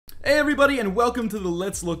Hey everybody, and welcome to the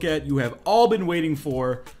Let's Look At you have all been waiting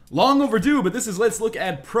for. Long overdue, but this is Let's Look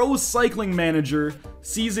At Pro Cycling Manager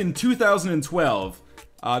Season 2012.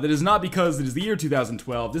 That is not because it is the year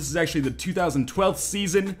 2012. This is actually the 2012th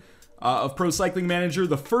season of Pro Cycling Manager.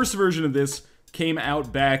 The first version of this came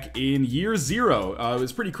out back in year zero. It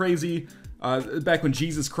was pretty crazy. Back when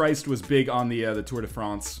Jesus Christ was big on the Tour de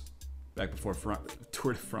France. Back before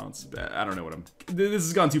Tour de France. I don't know what this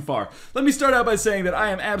has gone too far. Let me start out by saying that I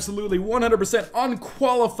am absolutely 100%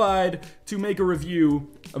 unqualified to make a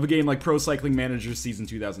review of a game like Pro Cycling Manager Season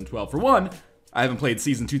 2012. For one, I haven't played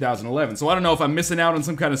Season 2011, so I don't know if I'm missing out on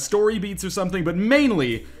some kind of story beats or something, but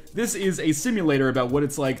mainly, this is a simulator about what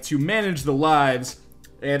it's like to manage the lives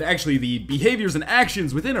and actually the behaviors and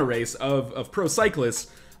actions within a race of pro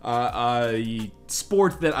cyclists, a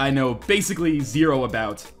sport that I know basically zero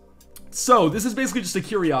about. So, this is basically just a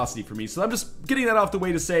curiosity for me, so I'm just getting that off the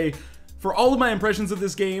way to say, for all of my impressions of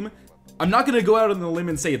this game, I'm not going to go out on the limb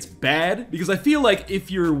and say it's bad, because I feel like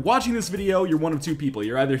if you're watching this video, you're one of two people.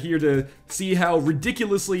 You're either here to see how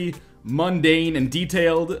ridiculously mundane and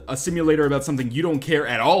detailed a simulator about something you don't care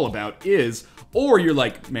at all about is, or you're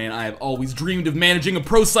like, man, I have always dreamed of managing a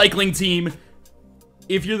pro cycling team.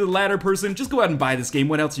 If you're the latter person, just go out and buy this game.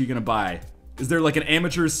 What else are you going to buy? Is there like an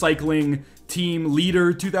amateur cycling team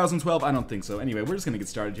leader 2012? I don't think so. Anyway, we're just going to get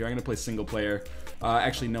started here. I'm going to play single player.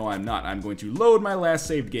 Actually, no, I'm not. I'm going to load my last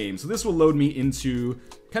saved game. So this will load me into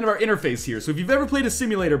kind of our interface here. So if you've ever played a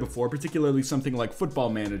simulator before, particularly something like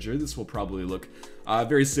Football Manager, this will probably look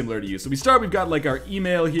very similar to you. So we've got like our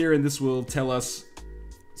email here, and this will tell us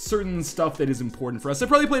certain stuff that is important for us. I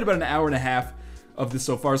probably played about an hour and a half of this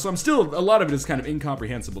so far, so a lot of it is kind of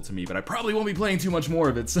incomprehensible to me, but I probably won't be playing too much more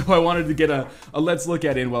of it, so I wanted to get a Let's Look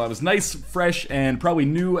At in while I was nice, fresh, and probably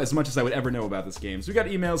knew as much as I would ever know about this game. So we got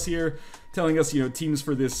emails here telling us, you know, teams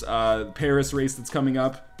for this Paris race that's coming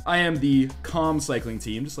up. I am the COM cycling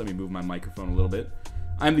team. Just let me move my microphone a little bit.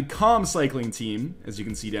 I'm the COM cycling team, as you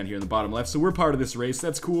can see down here in the bottom left, so we're part of this race.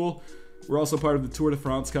 That's cool. We're also part of the Tour de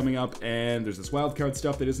France coming up, and there's this wildcard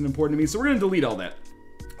stuff that isn't important to me, so we're going to delete all that.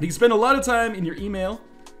 You can spend a lot of time in your email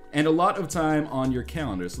and a lot of time on your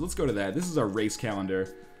calendar. So let's go to that. This is our race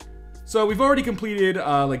calendar. So we've already completed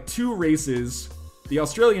like 2 races. The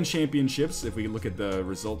Australian Championships, if we look at the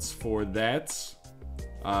results for that.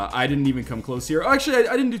 I didn't even come close here. Oh, actually,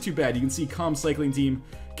 I didn't do too bad. You can see COM Cycling Team.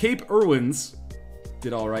 Cape Irwins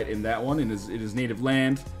did all right in that one in his native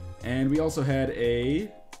land. And we also had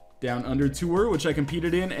a Down Under Tour, which I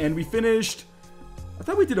competed in. And we finished... I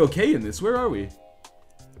thought we did okay in this. Where are we?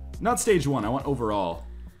 Not stage 1, I want overall.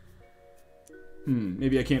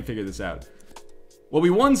 Maybe I can't figure this out. Well,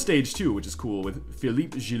 we won stage 2, which is cool, with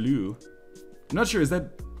Philippe Gilou. I'm not sure, is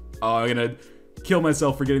that... Oh, I'm gonna kill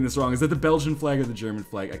myself for getting this wrong. Is that the Belgian flag or the German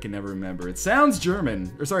flag? I can never remember. It sounds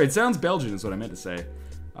German. Or sorry, it sounds Belgian is what I meant to say.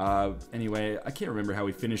 Anyway, I can't remember how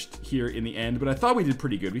we finished here in the end, but I thought we did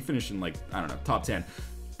pretty good. We finished in, like, I don't know, top 10.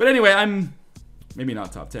 But anyway, maybe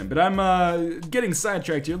not top 10, but I'm getting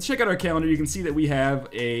sidetracked here. Let's check out our calendar. You can see that we have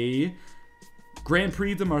a Grand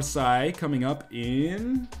Prix de Marseille coming up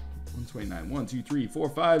in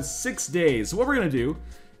 6 days. So what we're going to do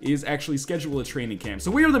is actually schedule a training camp.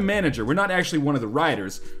 So we are the manager. We're not actually one of the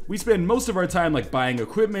riders. We spend most of our time like buying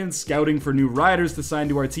equipment, scouting for new riders to sign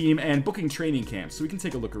to our team, and booking training camps. So we can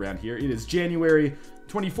take a look around here. It is January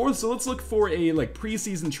 24th, so let's look for a like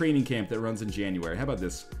preseason training camp that runs in January. How about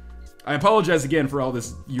this? I apologize again for all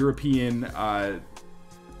this European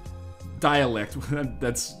dialect.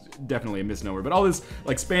 That's definitely a misnomer. But all this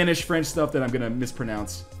like Spanish, French stuff that I'm going to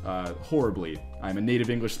mispronounce horribly. I'm a native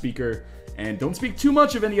English speaker and don't speak too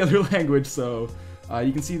much of any other language. So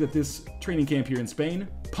you can see that this training camp here in Spain,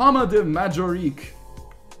 Palma de Majorque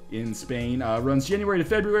in Spain, runs January to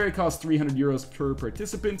February. Costs 300 euros per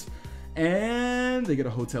participant. And they get a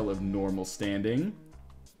hotel of normal standing.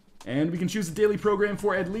 And we can choose a daily program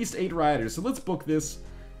for at least 8 riders. So let's book this,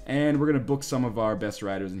 and we're going to book some of our best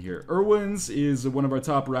riders in here. Irwins is one of our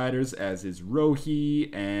top riders, as is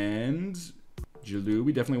Rohi and Gilou.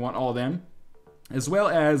 We definitely want all of them. As well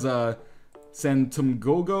as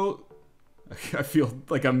Santumgogo. I feel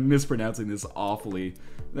like I'm mispronouncing this awfully.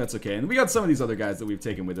 That's okay. And we got some of these other guys that we've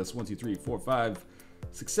taken with us. 1, 2, 3, 4, 5,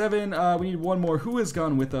 6, 7. We need one more. Who has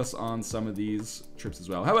gone with us on some of these trips as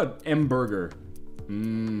well? How about M. Berger?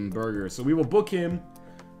 Burger. So we will book him,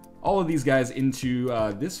 all of these guys, into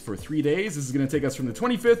this for 3 days. This is going to take us from the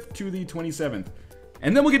 25th to the 27th.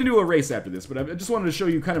 And then we'll get into a race after this. But I just wanted to show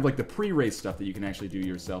you kind of like the pre-race stuff that you can actually do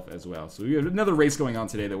yourself as well. So we have another race going on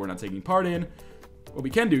today that we're not taking part in. What we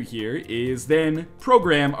can do here is then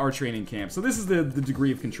program our training camp. So this is the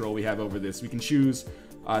degree of control we have over this. We can choose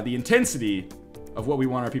the intensity of what we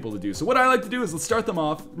want our people to do. So what I like to do is let's start them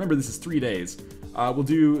off. Remember, this is 3 days. We'll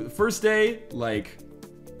do the first day, like,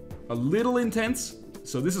 a little intense.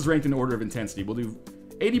 So this is ranked in order of intensity. We'll do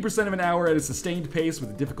 80% of an hour at a sustained pace with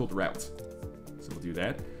a difficult route. So we'll do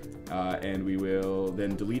that. And we will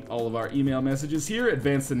then delete all of our email messages here,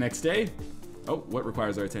 advance the next day. Oh, what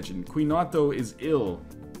requires our attention? Queen Nato is ill.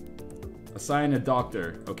 Assign a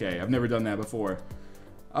doctor. Okay, I've never done that before.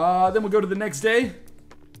 Then we'll go to the next day.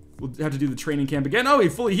 We'll have to do the training camp again. Oh, he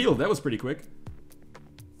fully healed. That was pretty quick.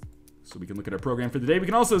 So we can look at our program for the day. We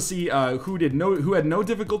can also see who had no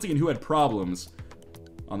difficulty and who had problems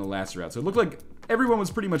on the last route. So it looked like everyone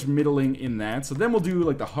was pretty much middling in that. So then we'll do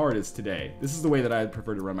like the hardest today. This is the way that I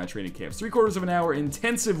prefer to run my training camps. 3/4 of an hour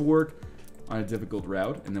intensive work on a difficult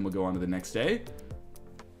route, and then we'll go on to the next day.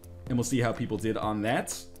 And we'll see how people did on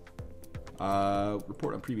that.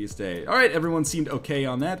 Report on previous day. All right, everyone seemed okay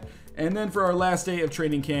on that. And then for our last day of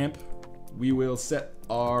training camp, we will set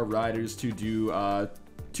our riders to do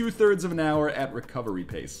 2/3 of an hour at recovery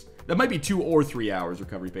pace. That might be 2 or 3 hours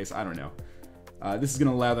recovery pace. I don't know. This is going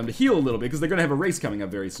to allow them to heal a little bit because they're going to have a race coming up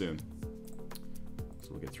very soon. So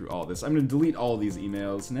we'll get through all this. I'm going to delete all of these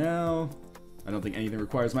emails now. I don't think anything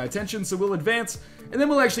requires my attention, so we'll advance. And then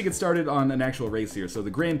we'll actually get started on an actual race here. So the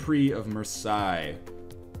Grand Prix of Marseille.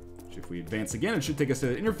 If we advance again, it should take us to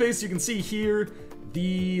the interface. You can see here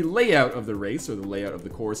the layout of the race, or the layout of the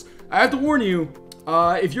course. I have to warn you,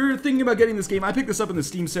 if you're thinking about getting this game, I picked this up in the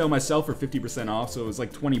Steam sale myself for 50% off, so it was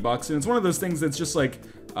like 20 bucks, and it's one of those things that's just like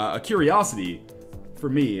a curiosity for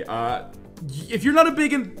me. If you're not a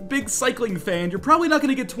big cycling fan, you're probably not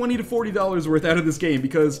going to get $20 to $40 worth out of this game,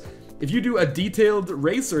 because if you do a detailed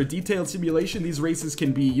race or a detailed simulation, these races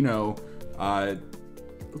can be, you know,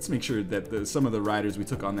 let's make sure that some of the riders we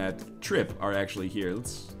took on that trip are actually here.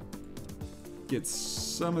 Let's get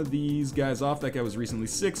some of these guys off. That guy was recently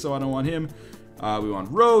sick, so I don't want him. We want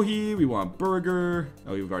Rohi, we want Berger.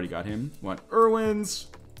 Oh, we've already got him. We want Irwins.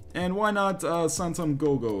 And why not Santam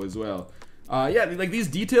Gogo as well? Yeah, like these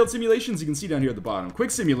detailed simulations you can see down here at the bottom.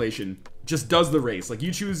 Quick simulation just does the race. Like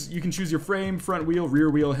you can choose your frame, front wheel, rear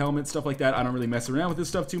wheel, helmet, stuff like that. I don't really mess around with this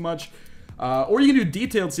stuff too much. Or you can do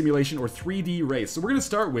detailed simulation or 3D race. So we're going to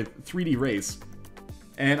start with 3D race.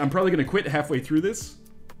 And I'm probably going to quit halfway through this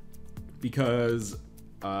because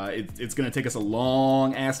it's going to take us a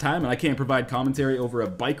long ass time, and I can't provide commentary over a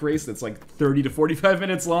bike race that's like 30 to 45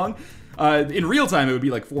 minutes long. In real time, it would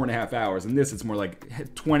be like 4.5 hours. In this, it's more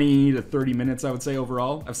like 20 to 30 minutes, I would say,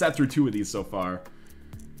 overall. I've sat through 2 of these so far.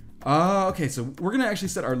 Okay, so we're going to actually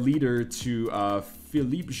set our leader to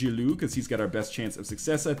Philippe Gilou, because he's got our best chance of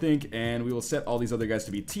success, I think. And we will set all these other guys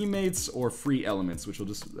to be teammates or free elements, which will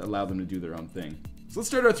just allow them to do their own thing. So let's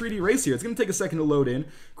start our 3D race here. It's going to take a second to load in.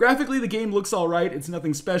 Graphically, the game looks alright. It's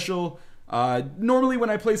nothing special. Normally when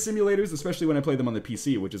I play simulators, especially when I play them on the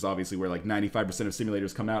PC, which is obviously where like 95% of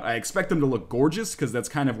simulators come out, I expect them to look gorgeous, because that's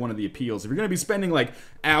kind of one of the appeals. If you're going to be spending like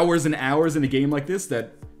hours and hours in a game like this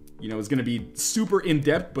that, you know, is going to be super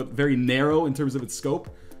in-depth but very narrow in terms of its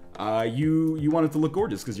scope, you want it to look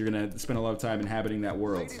gorgeous, because you're going to spend a lot of time inhabiting that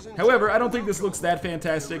world. However, I don't think this looks that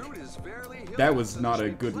fantastic. That was not a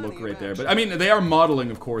good look right there. But, I mean, they are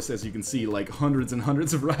modeling, of course, as you can see, like hundreds and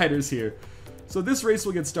hundreds of riders here. So this race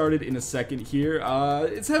will get started in a second here.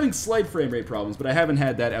 It's having slight frame rate problems, but I haven't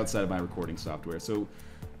had that outside of my recording software. So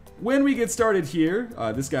when we get started here,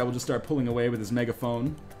 this guy will just start pulling away with his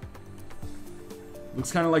megaphone.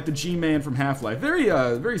 Looks kind of like the G-Man from Half-Life.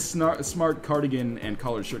 Very smart cardigan and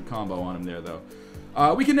collared shirt combo on him there,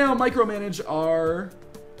 though. We can now micromanage our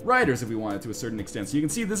riders if we wanted to a certain extent. So you can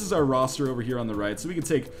see this is our roster over here on the right. So we can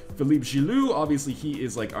take Philippe Gilou. Obviously, he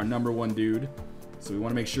is like our #1 dude. So we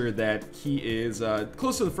want to make sure that he is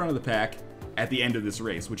close to the front of the pack at the end of this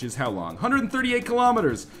race, which is how long? 138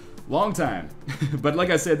 kilometers! Long time. But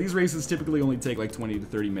like I said, these races typically only take like 20 to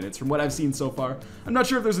 30 minutes from what I've seen so far. I'm not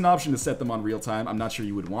sure if there's an option to set them on real time. I'm not sure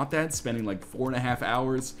you would want that, spending like 4.5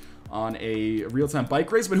 hours on a real-time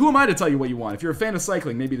bike race. But who am I to tell you what you want? If you're a fan of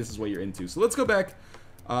cycling, maybe this is what you're into. So let's go back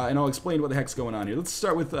and I'll explain what the heck's going on here. Let's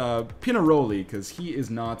start with Pinaroli, because he is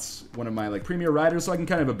not one of my like premier riders, so I can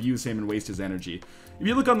kind of abuse him and waste his energy. If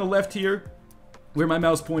you look on the left here, where my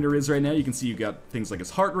mouse pointer is right now, you can see you've got things like his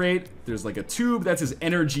heart rate. There's like a tube, that's his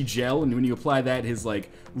energy gel, and when you apply that, his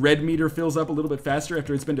like red meter fills up a little bit faster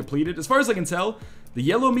after it's been depleted. As far as I can tell, the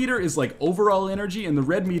yellow meter is like overall energy, and the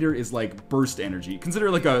red meter is like burst energy.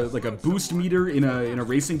 Consider like a boost meter in a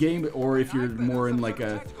racing game, or if you're more in like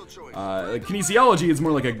a kinesiology, it's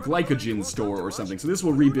more like a glycogen store or something. So this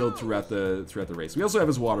will rebuild throughout the race. We also have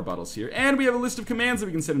his water bottles here, and we have a list of commands that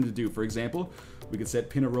we can set him to do. For example, We could set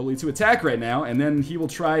Pinaroli to attack right now, and then he will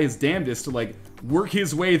try his damnedest to, like, work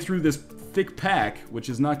his way through this thick pack, which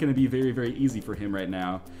is not going to be very, very easy for him right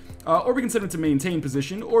now. Or we can set him to maintain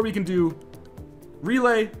position, or we can do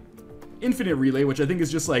relay, infinite relay, which I think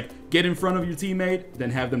is just like get in front of your teammate,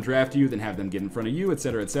 then have them draft you, then have them get in front of you,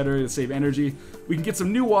 etc., to save energy. We can get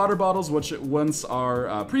some new water bottles which once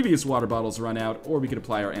our previous water bottles run out, or we could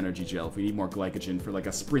apply our energy gel if we need more glycogen for like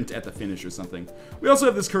a sprint at the finish or something. We also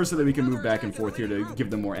have this cursor that we can move back and forth here to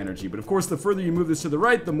give them more energy, but of course the further you move this to the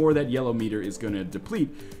right, the more that yellow meter is going to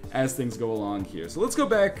deplete as things go along here. So let's go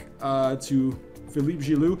back to Philippe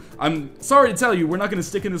Giroud. I'm sorry to tell you, we're not going to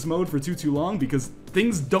stick in this mode for too long because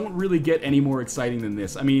things don't really get any more exciting than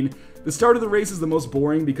this. I mean, the start of the race is the most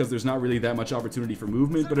boring because there's not really that much opportunity for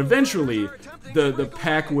movement, but eventually the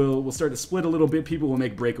pack will start to split a little bit, people will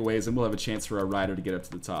make breakaways, and we'll have a chance for our rider to get up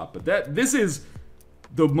to the top. But this is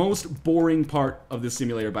the most boring part of this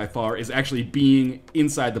simulator by far, is actually being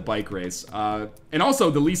inside the bike race. And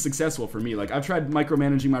also the least successful for me. Like, I've tried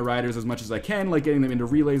micromanaging my riders as much as I can, like getting them into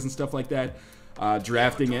relays and stuff like that.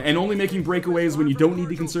 Drafting and only making breakaways when you don't need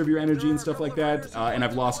to conserve your energy and stuff like that, and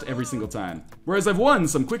I've lost every single time. Whereas I've won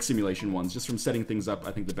some quick simulation ones just from setting things up,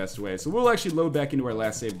 I think, the best way. So we'll actually load back into our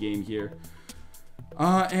last save game here.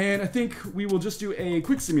 And I think we will just do a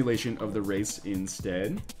quick simulation of the race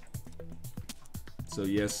instead. So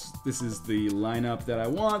yes, this is the lineup that I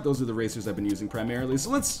want. Those are the racers I've been using primarily. So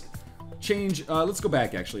let's change, let's go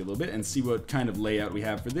back actually a little bit and see what kind of layout we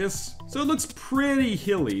have for this. So it looks pretty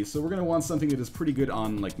hilly, so we're going to want something that is pretty good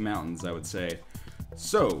on like mountains, I would say.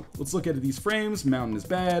 So let's look at these frames. Mountain is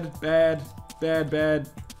bad, bad, bad, bad,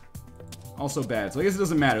 also bad. So I guess it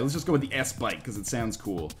doesn't matter. Let's just go with the S bike because it sounds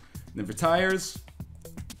cool. And then for tires,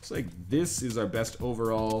 looks like this is our best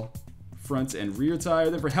overall front and rear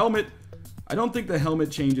tire. Then for helmet, I don't think the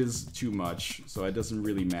helmet changes too much, so it doesn't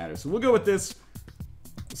really matter. So we'll go with this.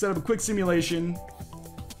 Set up a quick simulation.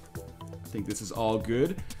 I think this is all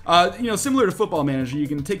good. You know, similar to Football Manager, you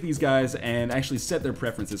can take these guys and actually set their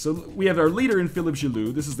preferences. So we have our leader in Philippe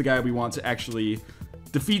Giroud. This is the guy we want to actually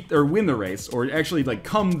defeat or win the race, or actually like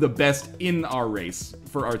come the best in our race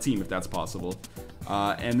for our team if that's possible.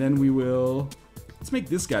 And then we will, let's make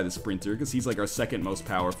this guy the sprinter because he's like our second most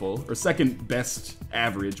powerful, or second best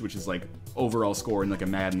average, which is like overall score in like a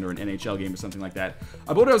Madden or an NHL game or something like that.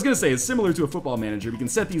 But what I was going to say is similar to a Football Manager, we can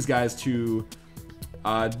set these guys to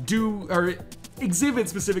do or exhibit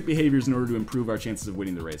specific behaviors in order to improve our chances of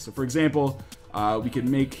winning the race. So for example, we could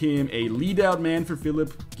make him a lead out man for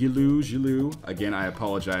Philippe Giroud. Again, I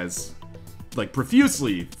apologize like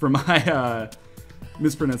profusely for my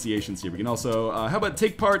mispronunciations here. We can also, how about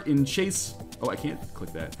take part in chase? Oh, I can't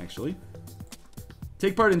click that actually.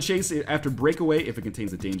 Take part in chase after breakaway if it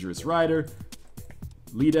contains a dangerous rider.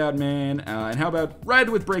 Lead out man. And how about ride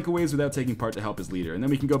with breakaways without taking part to help his leader? And then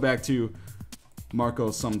we can go back to Marco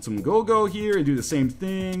Somtumgogo here and do the same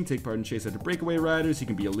thing. Take part in chase after breakaway riders. He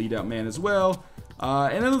can be a lead out man as well.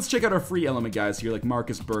 And then let's check out our free element guys here, like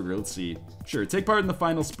Marcus Berger. Let's see. Sure, take part in the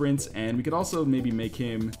final sprint. And we could also maybe make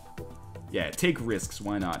him, yeah, take risks.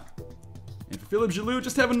 Why not? And for Philippe Giroud,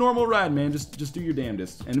 just have a normal ride, man. Just do your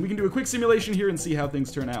damnedest. And we can do a quick simulation here and see how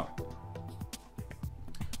things turn out.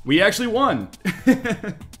 We actually won!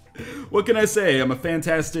 What can I say? I'm a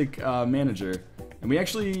fantastic manager. And we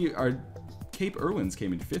actually, our Cape Irwins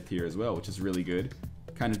came in 5th here as well, which is really good.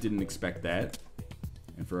 Kind of didn't expect that.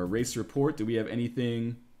 And for our race report, do we have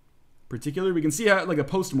anything particular? We can see how, like a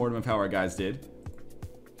post-mortem of how our guys did.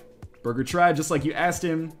 Berger tried just like you asked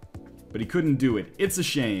him, but he couldn't do it. It's a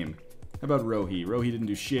shame. How about Rohi? Rohi didn't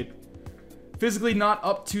do shit. Physically not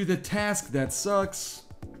up to the task. That sucks.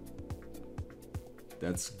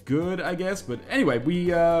 That's good, I guess. But anyway,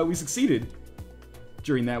 we succeeded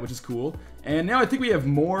during that, which is cool. And now I think we have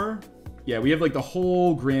more. Yeah, we have like the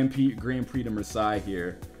whole Grand Prix de Marseille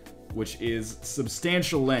here, which is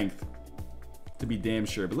substantial length, to be damn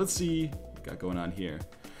sure. But let's see what we got going on here.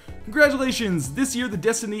 Congratulations! This year, the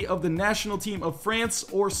destiny of the national team of France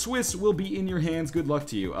or Swiss will be in your hands. Good luck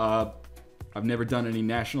to you. I've never done any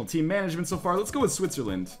national team management so far. Let's go with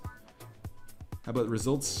Switzerland. How about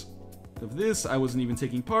results of this? I wasn't even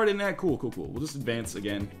taking part in that. Cool, cool, cool. We'll just advance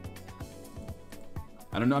again.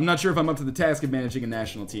 I don't know. I'm not sure if I'm up to the task of managing a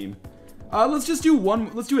national team. Let's just do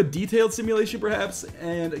one. Let's do a detailed simulation, perhaps,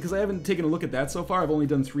 and because I haven't taken a look at that so far, I've only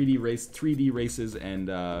done 3D races and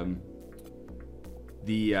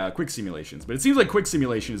the quick simulations. But it seems like quick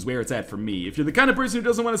simulation is where it's at for me. If you're the kind of person who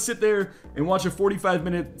doesn't want to sit there and watch a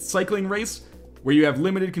 45-minute cycling race where you have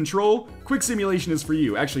limited control, quick simulation is for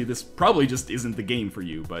you. Actually, this probably just isn't the game for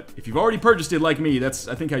you, but if you've already purchased it like me, that's,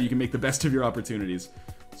 I think, how you can make the best of your opportunities.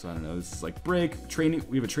 So I don't know, this is like break, training.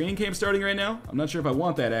 We have a training camp starting right now. I'm not sure if I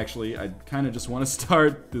want that actually. I kind of just want to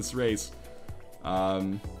start this race.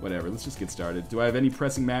 Whatever, let's just get started. Do I have any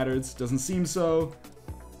pressing matters? Doesn't seem so.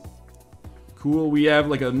 Cool, we have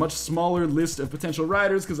like a much smaller list of potential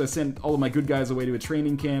riders because I sent all of my good guys away to a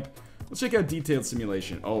training camp. Let's check out detailed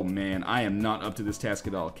simulation. Oh man, I am not up to this task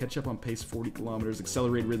at all. Catch up on pace 40 kilometers,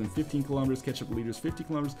 accelerate rhythm 15 kilometers, catch up leaders 50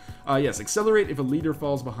 kilometers. Yes, accelerate if a leader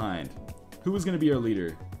falls behind. Who is going to be our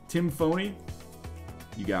leader? Tim Phoney?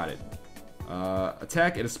 You got it.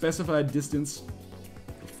 Attack at a specified distance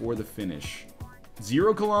before the finish.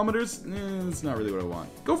 0 kilometers? That's not really what I want.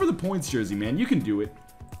 Go for the points jersey, man. You can do it.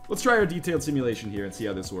 Let's try our detailed simulation here and see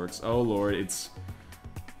how this works. Oh lord, it's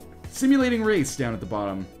simulating race down at the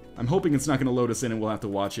bottom. I'm hoping it's not going to load us in and we'll have to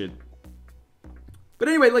watch it. But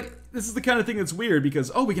anyway, like, this is the kind of thing that's weird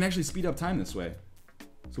because, oh, we can actually speed up time this way.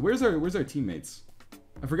 So where's our teammates?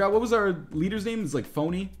 I forgot, what was our leader's name? It's like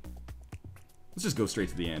Phony. Let's just go straight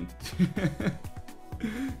to the end.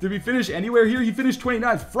 Did we finish anywhere here? He finished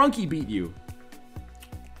 29th. Frunky beat you.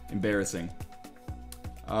 Embarrassing.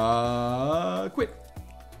 Quit.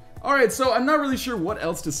 Alright, so I'm not really sure what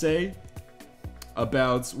else to say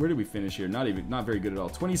about, where did we finish here? Not very good at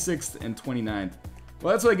all. 26th and 29th.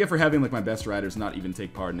 Well, that's what I get for having like my best riders not even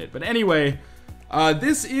take part in it. But anyway,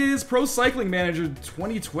 this is Pro Cycling Manager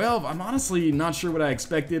 2012. I'm honestly not sure what I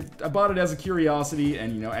expected. I bought it as a curiosity,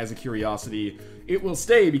 and you know, as a curiosity, it will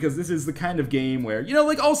stay because this is the kind of game where, you know,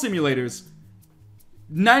 like all simulators,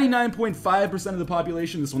 99.5% of the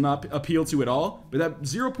population this will not appeal to at all, but that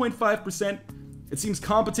 0.5%, it seems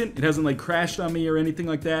competent. It hasn't like crashed on me or anything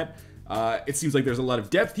like that. It seems like there's a lot of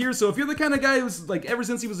depth here. So if you're the kind of guy who's like ever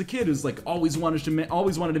since he was a kid who's like always wanted to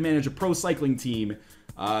manage a pro cycling team,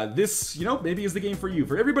 this, you know, maybe is the game for you.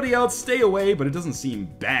 For everybody else, stay away. But it doesn't seem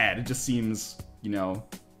bad. It just seems, you know,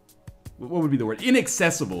 what would be the word?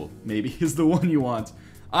 Inaccessible, maybe, is the one you want.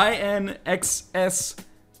 inaccessible.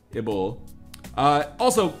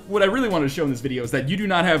 Also, what I really wanted to show in this video is that you do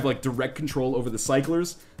not have like direct control over the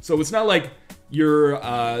cyclers. So it's not like you're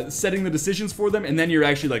setting the decisions for them and then you're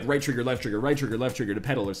actually like right trigger, left trigger to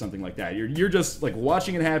pedal or something like that. You're just like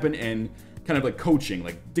watching it happen and kind of like coaching,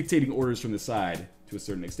 like dictating orders from the side to a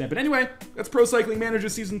certain extent. But anyway, that's Pro Cycling Manager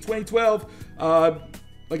Season 2012.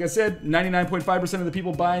 Like I said, 99.5% of the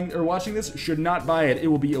people buying or watching this should not buy it. It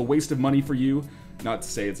will be a waste of money for you. Not to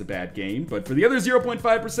say it's a bad game, but for the other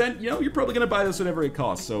 0.5%, you know, you're probably going to buy this whatever it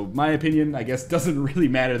costs. So my opinion, I guess, doesn't really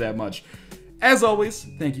matter that much. As always,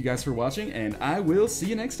 thank you guys for watching, and I will see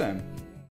you next time.